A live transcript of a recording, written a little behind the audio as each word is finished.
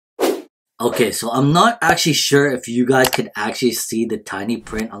Okay, so I'm not actually sure if you guys could actually see the tiny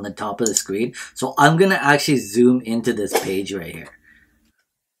print on the top of the screen. So I'm going to actually zoom into this page right here.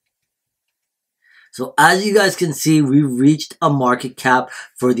 So as you guys can see, we reached a market cap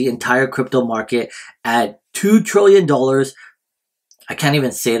for the entire crypto market at $2 trillion. I can't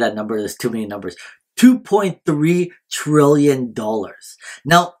even say that number. There's too many numbers. $2.3 trillion.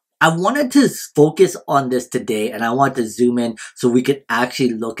 Now, I wanted to focus on this today, and I want to zoom in so we could actually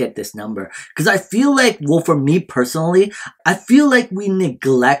look at this number. Because I feel like, well, for me personally, I feel like we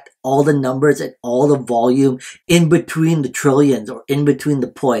neglect all the numbers and all the volume in between the trillions or in between the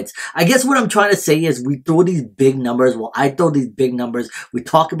points. I guess what I'm trying to say is we throw these big numbers. Well, I throw these big numbers. We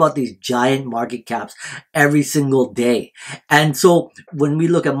talk about these giant market caps every single day. And so when we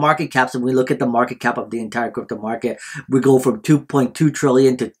look at market caps and we look at the market cap of the entire crypto market, we go from 2.2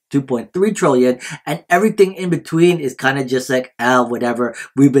 trillion to 2.3 trillion, and everything in between is kind of just like, whatever.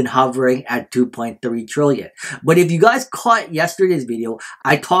 We've been hovering at 2.3 trillion. But if you guys caught yesterday's video,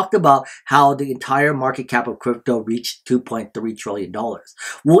 I talked about how the entire market cap of crypto reached $2.3 trillion.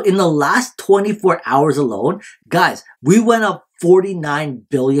 Well, in the last 24 hours alone, guys, we went up $49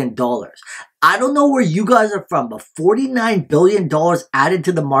 billion. I don't know where you guys are from, but $49 billion added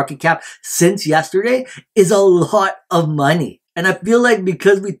to the market cap since yesterday is a lot of money. And I feel like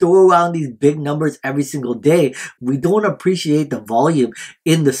because we throw around these big numbers every single day, we don't appreciate the volume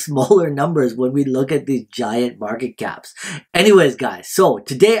in the smaller numbers when we look at these giant market caps. Anyways, guys, so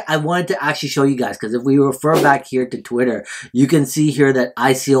today I wanted to actually show you guys, because if we refer back here to Twitter, you can see here that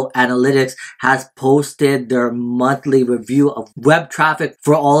ICO Analytics has posted their monthly review of web traffic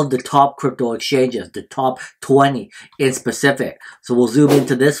for all of the top crypto exchanges, the top 20 in specific. So we'll zoom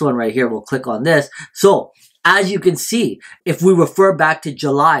into this one right here. We'll click on this. So as you can see, if we refer back to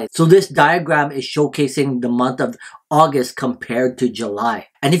July, so this diagram is showcasing the month of August compared to July.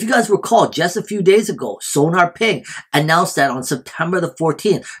 And if you guys recall, just a few days ago, Sonar Ping announced that on September the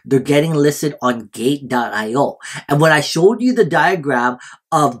 14th, they're getting listed on Gate.io. And when I showed you the diagram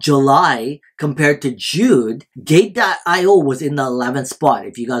of July compared to June, Gate.io was in the 11th spot,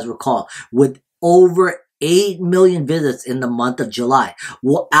 if you guys recall, with over 8 million visits in the month of July.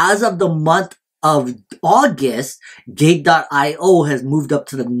 Well, as of the month of August, Gate.io has moved up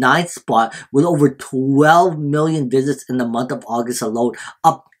to the 9th spot with over 12 million visits in the month of August alone,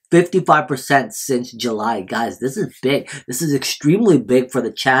 up 55% since July. Guys, this is big. This is extremely big for the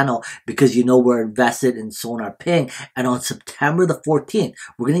channel because you know we're invested in Sonar Ping. And on September the 14th,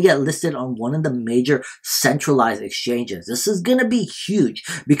 we're going to get listed on one of the major centralized exchanges. This is going to be huge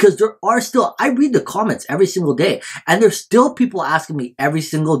because there are still, I read the comments every single day, and there's still people asking me every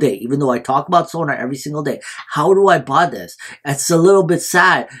single day, even though I talk about Sonar every single day, how do I buy this? It's a little bit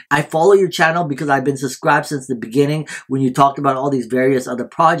sad. I follow your channel because I've been subscribed since the beginning when you talked about all these various other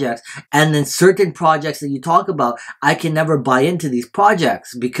projects. And then certain projects that you talk about, I can never buy into these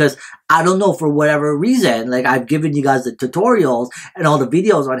projects because I don't know, for whatever reason. Like, I've given you guys the tutorials and all the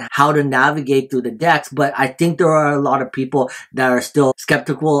videos on how to navigate through the DEX, but I think there are a lot of people that are still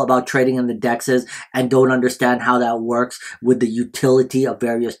skeptical about trading in the DEXs and don't understand how that works with the utility of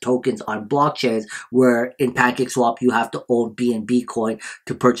various tokens on blockchains, where in Pancakeswap, you have to own BNB coin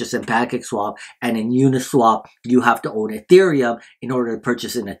to purchase in Pancakeswap, and in Uniswap, you have to own Ethereum in order to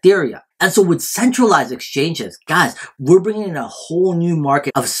purchase in Ethereum. And so with centralized exchanges, guys, we're bringing in a whole new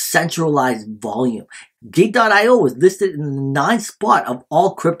market of centralized volume. Gate.io was listed in the 9th spot of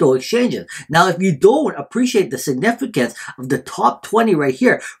all crypto exchanges. Now, if you don't appreciate the significance of the top 20 right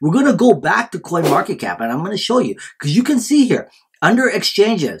here, we're going to go back to CoinMarketCap, and I'm going to show you, because you can see here, under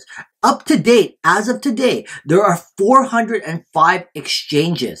exchanges, up to date, as of today, there are 405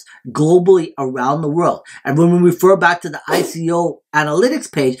 exchanges globally around the world. And when we refer back to the ICO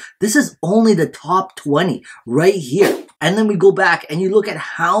Analytics page, this is only the top 20 right here. And then we go back and you look at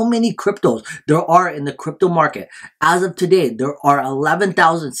how many cryptos there are in the crypto market. As of today, there are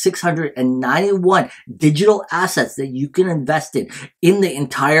 11,691 digital assets that you can invest in the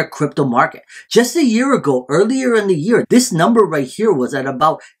entire crypto market. Just a year ago, earlier in the year, this number right here was at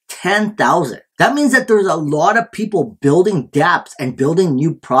about 10,000. That means that there's a lot of people building dApps and building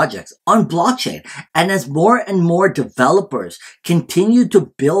new projects on blockchain. And as more and more developers continue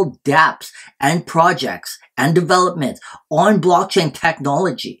to build dApps and projects and developments on blockchain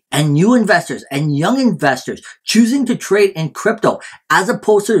technology, and new investors and young investors choosing to trade in crypto as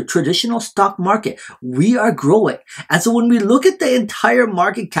opposed to the traditional stock market, we are growing. And so when we look at the entire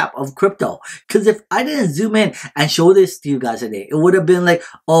market cap of crypto, because if I didn't zoom in and show this to you guys today, it would have been like,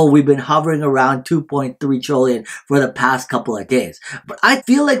 oh, we've been hovering around 2.3 trillion for the past couple of days. But I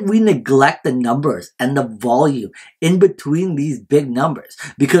feel like we neglect the numbers and the volume in between these big numbers,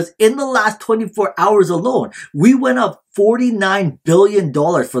 because in the last 24 hours alone, we went up $49 billion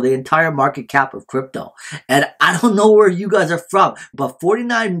for the entire market cap of crypto. And I don't know where you guys are from, but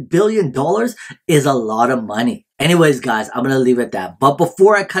 $49 billion is a lot of money. Anyways, guys, I'm going to leave it at that. But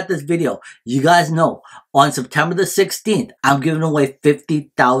before I cut this video, you guys know on September the 16th, I'm giving away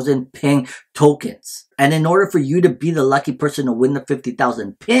 50,000 ping tokens. And in order for you to be the lucky person to win the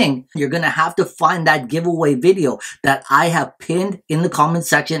 50,000 ping, you're going to have to find that giveaway video that I have pinned in the comment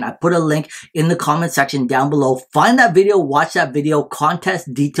section. I put a link in the comment section down below. Find that video, watch that video.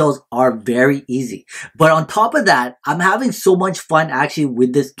 Contest details are very easy. But on top of that, I'm having so much fun actually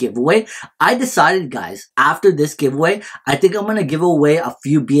with this giveaway. I decided, guys, after this giveaway, I think I'm going to give away a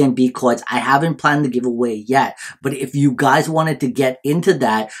few BNB coins. I haven't planned the giveaway yet, but if you guys wanted to get into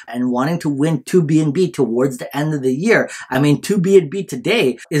that and wanting to win 2 BNB towards the end of the year, I mean, 2 BNB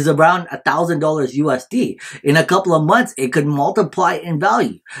today is around $1,000 USD. In a couple of months, it could multiply in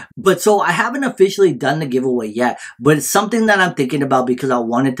value. But so I haven't officially done the giveaway yet, but it's something that I'm thinking about because I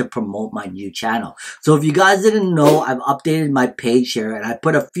wanted to promote my new channel. So if you guys didn't know, I've updated my page here and I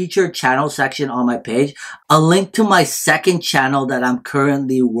put a featured channel section on my page, a link to my second channel that I'm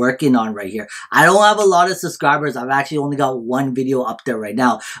currently working on right here. I don't have a lot of subscribers. I've actually only got one video up there right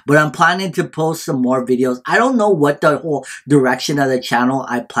now, but I'm planning to post some more videos. I don't know what the whole direction of the channel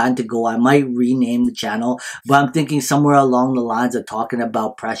I plan to go. I might rename the channel, but I'm thinking somewhere along the lines of talking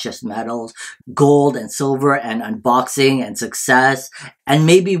about precious metals, gold and silver and unboxing and success, and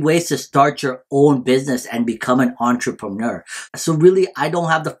maybe ways to start your own business and become an entrepreneur. So really, I don't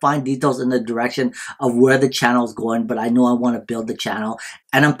have the fine details in the direction of where the channel is going, but I know I want to build the channel.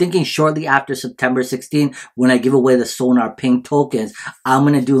 And I'm thinking shortly after September 16, when I give away the Sonar Ping tokens, I'm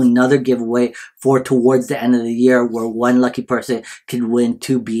going to do another giveaway for towards the end of the year where one lucky person can win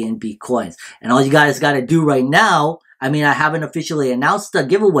 2 BNB coins. And all you guys got to do right now, I mean, I haven't officially announced the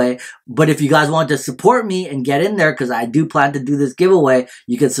giveaway, but if you guys want to support me and get in there, because I do plan to do this giveaway,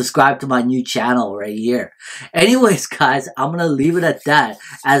 you can subscribe to my new channel right here. Anyways, guys, I'm going to leave it at that.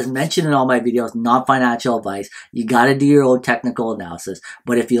 As mentioned in all my videos, not financial advice. You got to do your own technical analysis.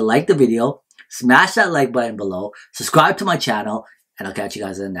 But if you like the video, smash that like button below, subscribe to my channel, and I'll catch you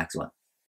guys in the next one.